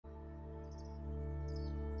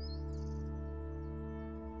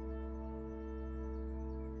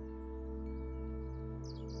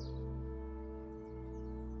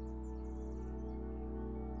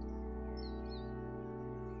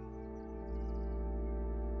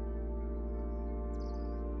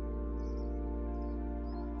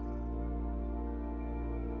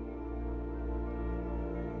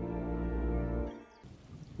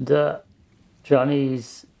The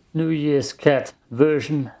Chinese New Year's cat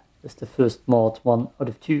version is the first mod, one out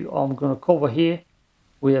of two I'm gonna cover here.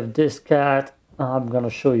 We have this cat. I'm gonna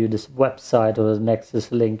show you this website or the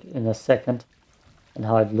Nexus link in a second and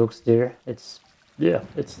how it looks there. It's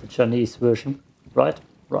the Chinese version. Right.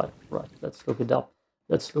 Let's look it up.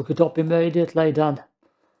 Let's look it up immediately then.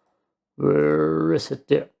 Where is it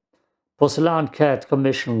there? Porcelain cat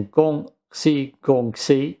commission Gong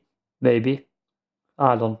maybe.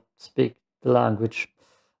 I don't speak the language.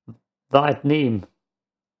 Vietnam.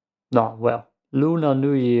 No, well, Lunar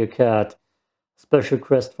New Year cat. Special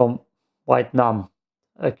request from Vietnam.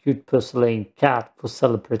 A cute porcelain cat for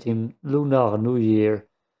celebrating Lunar New Year.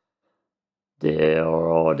 There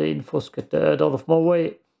are the infos. Get that out of my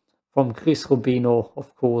way. From Chris Rubino,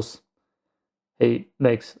 of course. He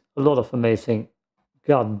makes a lot of amazing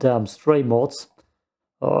goddamn stray mods.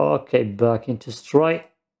 Okay, back into stray.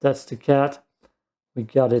 That's the cat. We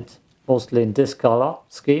got it mostly in this color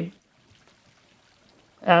scheme.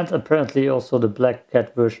 And apparently also the black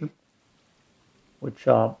cat version. Which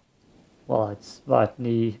are, well, it's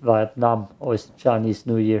Vietnam or is it Chinese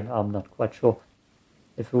New Year? I'm not quite sure.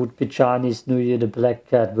 If it would be Chinese New Year, the black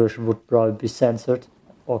cat version would probably be censored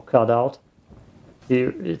or cut out.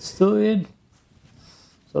 Here it's still in.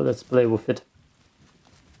 So let's play with it.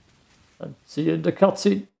 And see you in the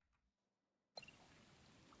cutscene.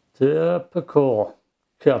 Typical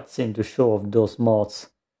cutscene to show off those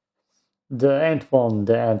mods. The Ant one,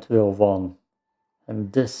 the Antwerp one.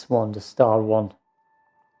 And this one, the Star one.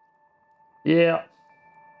 Yeah.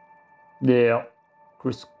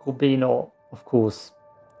 Chris Rubino, of course,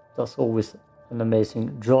 does always an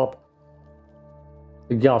amazing job.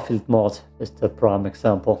 The Garfield mod is the prime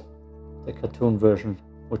example. The cartoon version,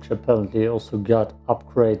 which apparently also got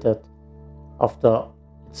upgraded after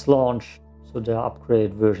its launch. So there are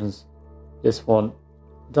upgraded versions. This one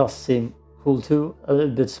does seem cool too. A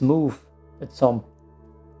little bit smooth at some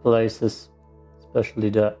places. Especially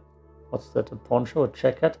the, what's that, a poncho or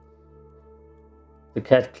jacket? The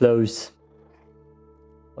cat clothes.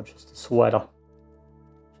 Or just a sweater.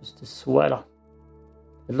 Just a sweater.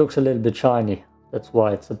 It looks a little bit shiny. That's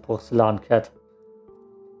why it's a porcelain cat.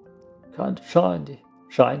 Kind of shiny.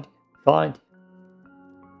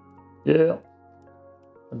 Yeah.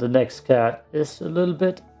 And the next cat is a little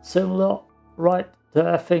bit similar. Right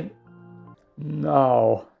there, I think.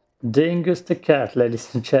 Now, Dingus the cat,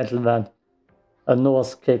 ladies and gentlemen. A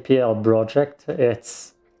NorskPL project.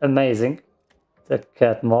 It's amazing. The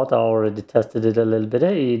cat mod, I already tested it a little bit.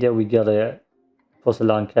 Hey, there we got a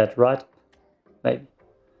porcelain cat, right? Maybe.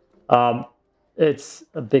 It's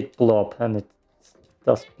a big blob and it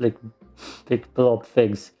does big blob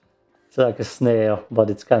things. It's like a snail, but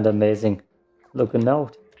it's kind of amazing. Looking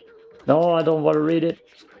out. No, I don't want to read it.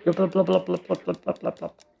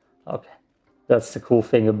 Okay. That's the cool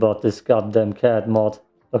thing about this goddamn cat mod.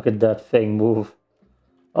 Look at that thing move.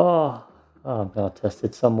 Oh, I'm gonna test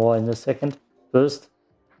it some more in a second. First.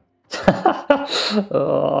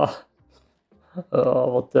 Oh,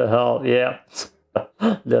 what the hell? Yeah.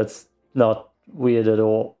 That's not weird at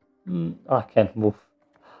all. I can't move.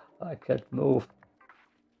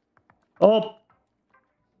 Oh!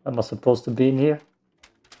 Am I supposed to be in here?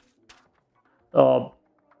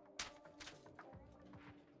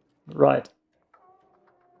 Right.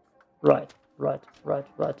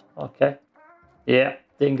 Okay. Yeah,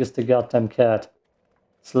 Dingus the goddamn cat.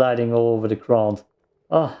 Sliding all over the ground.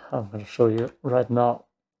 I'm gonna show you right now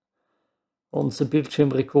on the Bildschirm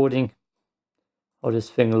recording how this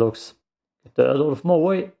thing looks. Get that out of my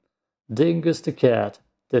way. Dingus the cat.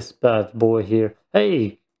 This bad boy here.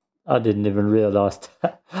 Hey! I didn't even realize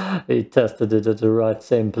that. He tested it at the right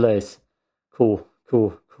same place. Cool.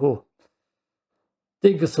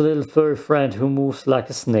 Dingus, a little furry friend who moves like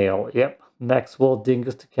a snail. Yep, Maxwell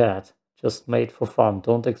Dingus the cat. Just made for fun.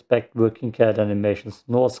 Don't expect working cat animations.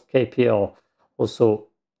 NorskPL, also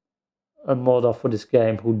a modder for this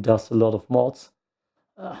game who does a lot of mods.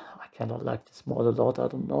 I cannot like this mod a lot. I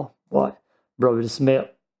don't know why. Probably the smell.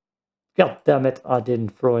 God damn it. I didn't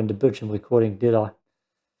throw in the Bildschirm recording, did I?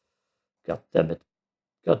 God damn it.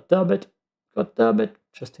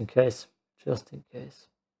 Just in case.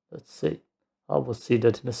 Let's see. I will see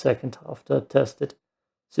that in a second after I test it.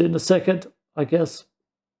 See you in a second, I guess.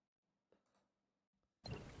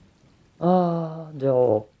 They're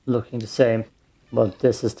all looking the same. But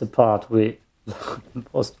this is the part we look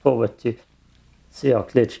most forward to. See how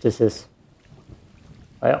glitched this is.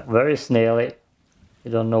 Yeah, very snaily.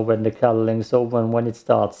 You don't know when the coloring is over and when it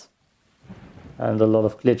starts. And a lot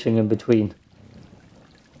of glitching in between.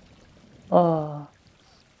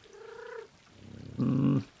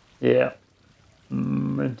 Yeah.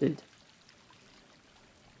 Indeed.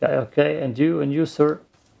 Okay, and you, sir.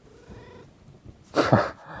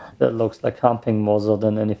 That looks like humping more so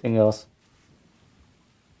than anything else.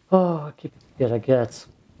 Oh, keep it together, cats.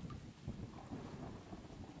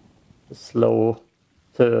 The slow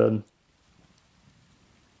turn.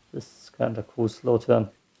 This is kind of cool, slow turn.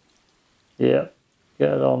 Yeah,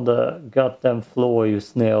 get on the goddamn floor, you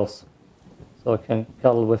snails. So I can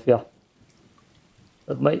cuddle with you.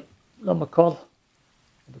 Let me cuddle.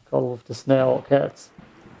 Let me cuddle with the snail cats.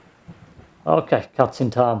 Okay,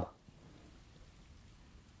 cutscene time.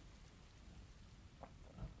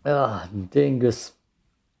 Ah, Dingus.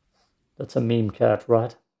 That's a meme cat,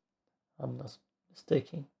 right? I'm not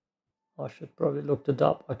mistaken. I should probably look it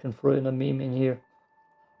up. I can throw in a meme in here.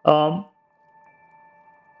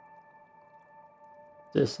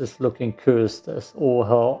 This is looking cursed as all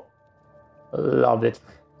hell. Love it.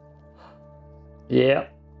 Yeah,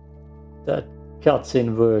 that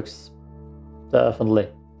cutscene works. Definitely.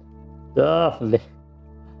 Definitely.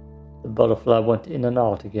 The butterfly went in and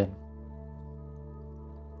out again.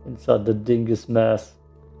 Inside the Dingus mass.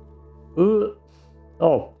 Ooh.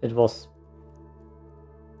 Oh, it was.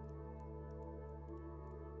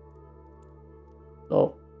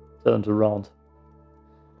 Oh, turned around.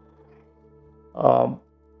 God.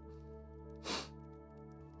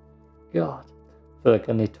 I feel like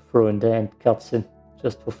I need to throw in the end cutscene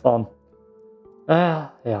just for fun.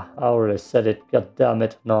 Ah, yeah, I already said it. God damn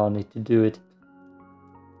it. Now I need to do it.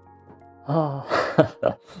 Ah.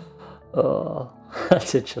 Oh,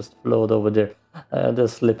 it just float over there. They're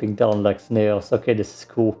slipping down like snails. Okay, this is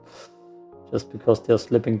cool. Just because they're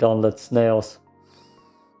slipping down like snails.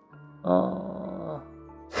 Oh.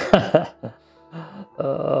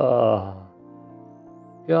 Oh.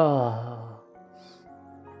 God.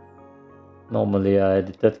 Normally I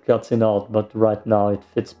edit that cutscene out, but right now it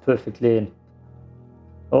fits perfectly in.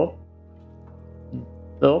 Oh.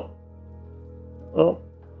 Oh. Oh.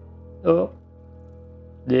 Oh.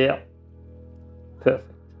 Yeah.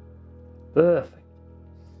 Perfect. Perfect.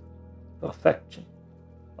 Perfection.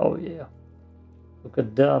 Oh yeah. Look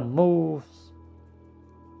at them moves.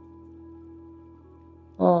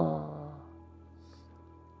 Oh.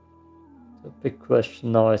 The big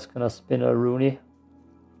question now is, can I spin a Rooney?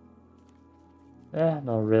 Yeah,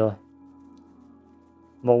 not really.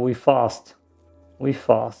 But we fast. We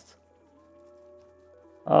fast.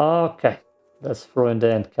 Okay. Let's throw in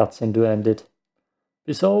the end cutscene to end it.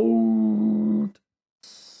 Peace out.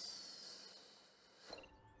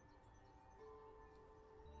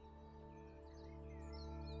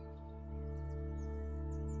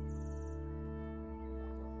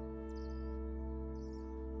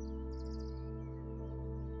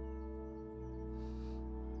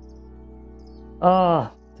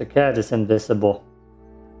 Ah, the cat is invisible.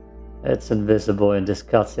 It's invisible in this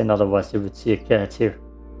cutscene, otherwise you would see a cat here.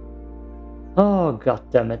 Oh, god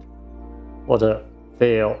damn it. What a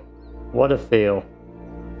fail. What a fail.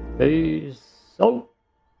 Peace out.